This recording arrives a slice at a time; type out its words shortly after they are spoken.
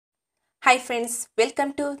Hi friends,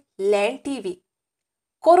 welcome to land TV.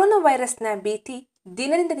 Corona ವೈರಸ್ನ ಭೀತಿ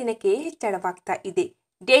ದಿನದಿಂದ ದಿನಕ್ಕೆ ಹೆಚ್ಚಳವಾಗ್ತಾ ಇದೆ.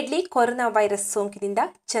 ಡೆಡ್ಲಿ ಕೊರೋನಾ ವೈರಸ್ ಸೋಂಕಿನಿಂದ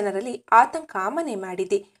ಜನರಲ್ಲಿ ಆತಂಕ ಮನೆ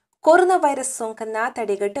ಮಾಡಿದೆ. ಕೊರೋನಾ ವೈರಸ್ ಸೋಂಕನ್ನ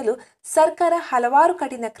ತಡೆಗಟ್ಟಲು ಸರ್ಕಾರ ಹಲವಾರು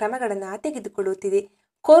ಕಠಿಣ ಕ್ರಮಗಳನ್ನು ತೆಗೆದುಕೊಳ್ಳುತ್ತಿದೆ.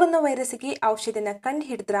 ಕೊರೋನಾ ವೈರಸ್ಗೆ ಔಷಧಿನ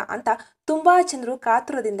ಕಂಡುಹಿಡಿದ್ರ ಅಂತ ತುಂಬಾ ಜನರು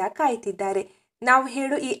ಕಾತುರದಿಂದ ಕಾಯುತ್ತಿದ್ದಾರೆ. ನಾವು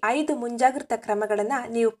ಹೇಳೋ ಈ 5 ಮುಂಜಾಗ್ರತಾ ಕ್ರಮಗಳನ್ನು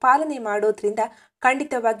ನೀವು ಪಾಲನೆ ಮಾಡೋದ್ರಿಂದ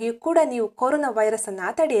ಖಂಡಿತವಾಗಿಯೂ ಕೂಡ ನೀವು ಕೊರೋನಾ ವೈರಸ್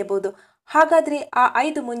ಅನ್ನ ತಡೆಯಬಹುದು. ಹಾಗಾದ್ರೆ ಆ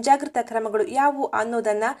 5 ಮುಂಜಾಗ್ರತಾ ಕ್ರಮಗಳು ಯಾವುವು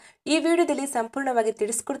ಅನ್ನೋದನ್ನ ಈ ವಿಡಿಯೋದಲ್ಲಿ ಸಂಪೂರ್ಣವಾಗಿ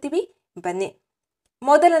ತಿಳಿಸ್ಕೊಡ್ತೀವಿ. ಬನ್ನಿ.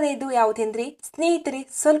 ಮೊದಲನೆಯದು ಯಾವುದೆಂದ್ರೆ, ಸ್ನೇಹಿತರೆ,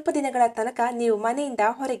 ಸ್ವಲ್ಪ ದಿನಗಳ ತನಕ ನೀವು ಮನೆಯಿಂದ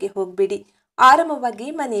ಹೊರಗೆ ಹೋಗಬೇಡಿ. ಆರಾಮವಾಗಿ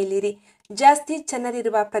ಮನೆಯಲ್ಲಿರಿ. ಜಾಸ್ತಿ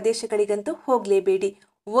ಜನರಿರುವ ಪ್ರದೇಶಗಳಿಗಂತೂ ಹೋಗಲೇಬೇಡಿ.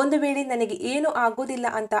 ಒಂದು ವೇಳೆ ನನಗೆ ಏನು ಆಗೋದಿಲ್ಲ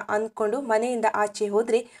ಅಂತ ಅಂದ್ಕೊಂಡು ಮನೆಯಿಂದ ಆಚೆ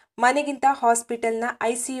ಹೋದ್ರೆ ಮನೆಗಿಂತ ಹಾಸ್ಪಿಟಲ್ನ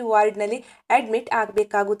ICU ವಾರ್ಡ್ನಲ್ಲಿ ಅಡ್ಮಿಟ್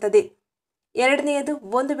ಆಗಬೇಕಾಗುತ್ತದೆ. ಎರಡನೆಯದು,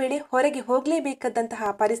 ಒಂದು ವೇಳೆ ಹೊರಗೆ ಹೋಗಲೇಬೇಕಾದಂತಹ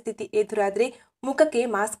ಪರಿಸ್ಥಿತಿ ಎದುರಾದ್ರೆ ಮುಖಕ್ಕೆ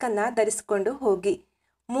ಮಾಸ್ಕ್ ಅನ್ನ ಧರಿಸಿಕೊಂಡು ಹೋಗಿ.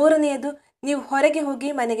 ಮೂರನೆಯದು, ನೀವು ಹೊರಗೆ ಹೋಗಿ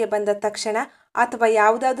ಮನೆಗೆ ಬಂದ ತಕ್ಷಣ ಅಥವಾ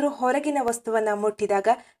ಯಾವುದಾದ್ರೂ ಹೊರಗಿನ ವಸ್ತುವನ್ನ ಮುಟ್ಟಿದಾಗ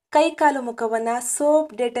ಕೈಕಾಲು ಮುಖವನ್ನ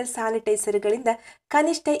ಸೋಪ್, ಡೆಟಲ್, ಸ್ಯಾನಿಟೈಸರ್ಗಳಿಂದ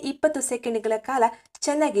ಕನಿಷ್ಠ 20 ಸೆಕೆಂಡ್ಗಳ ಕಾಲ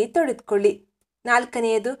ಚೆನ್ನಾಗಿ ತೊಳೆದುಕೊಳ್ಳಿ.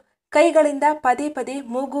 ನಾಲ್ಕನೆಯದು, ಕೈಗಳಿಂದ ಪದೇ ಪದೇ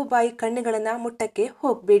ಮೂಗು, ಬಾಯಿ, ಕಣ್ಣುಗಳನ್ನ ಮುಟ್ಟಕ್ಕೆ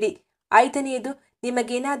ಹೋಗಬೇಡಿ. ಐದನೆಯದು,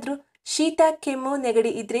 ನಿಮಗೇನಾದ್ರೂ ಶೀತ, ಕೆಮ್ಮು,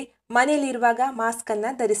 ನೆಗಡಿ ಇದ್ರೆ ಮನೆಯಲ್ಲಿರುವಾಗ ಮಾಸ್ಕ್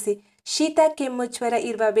ಅನ್ನ ಧರಿಸಿ. ಶೀತ, ಕೆಮ್ಮು, ಜ್ವರ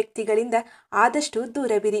ಇರುವ ವ್ಯಕ್ತಿಗಳಿಂದ ಆದಷ್ಟು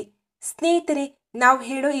ದೂರವಿರಿ. ಸ್ನೇಹಿತರೆ, ನಾವು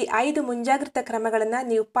ಹೇಳೋ ಈ 5 ಮುಂಜಾಗ್ರತಾ ಕ್ರಮಗಳನ್ನ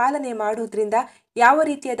ನೀವು ಪಾಲನೆ ಮಾಡೋದ್ರಿಂದ ಯಾವ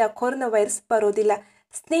ರೀತಿಯಾದ ಕೊರೋನಾ ವೈರಸ್ ಬರೋದಿಲ್ಲ.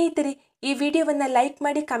 ಸ್ನೇಹಿತರೆ, ಈ ವಿಡಿಯೋವನ್ನ ಲೈಕ್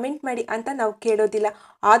ಮಾಡಿ, ಕಮೆಂಟ್ ಮಾಡಿ ಅಂತ ನಾವು ಕೇಳೋದಿಲ್ಲ.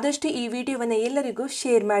 ಆದಷ್ಟು ಈ ವಿಡಿಯೋವನ್ನ ಎಲ್ಲರಿಗೂ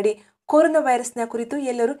ಶೇರ್ ಮಾಡಿ. ಕೊರೋನಾ ವೈರಸ್ನ ಕುರಿತು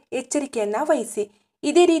ಎಲ್ಲರೂ ಎಚ್ಚರಿಕೆಯನ್ನ ವಹಿಸಿ.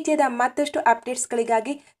 ಇದೇ ರೀತಿಯಾದ ಮತ್ತಷ್ಟು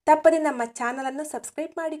ಅಪ್ಡೇಟ್ಸ್ಗಳಿಗಾಗಿ ತಪ್ಪದೆ ನಮ್ಮ ಚಾನಲ್ ಅನ್ನು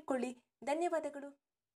ಸಬ್ಸ್ಕ್ರೈಬ್ ಮಾಡಿಕೊಳ್ಳಿ. ಧನ್ಯವಾದಗಳು.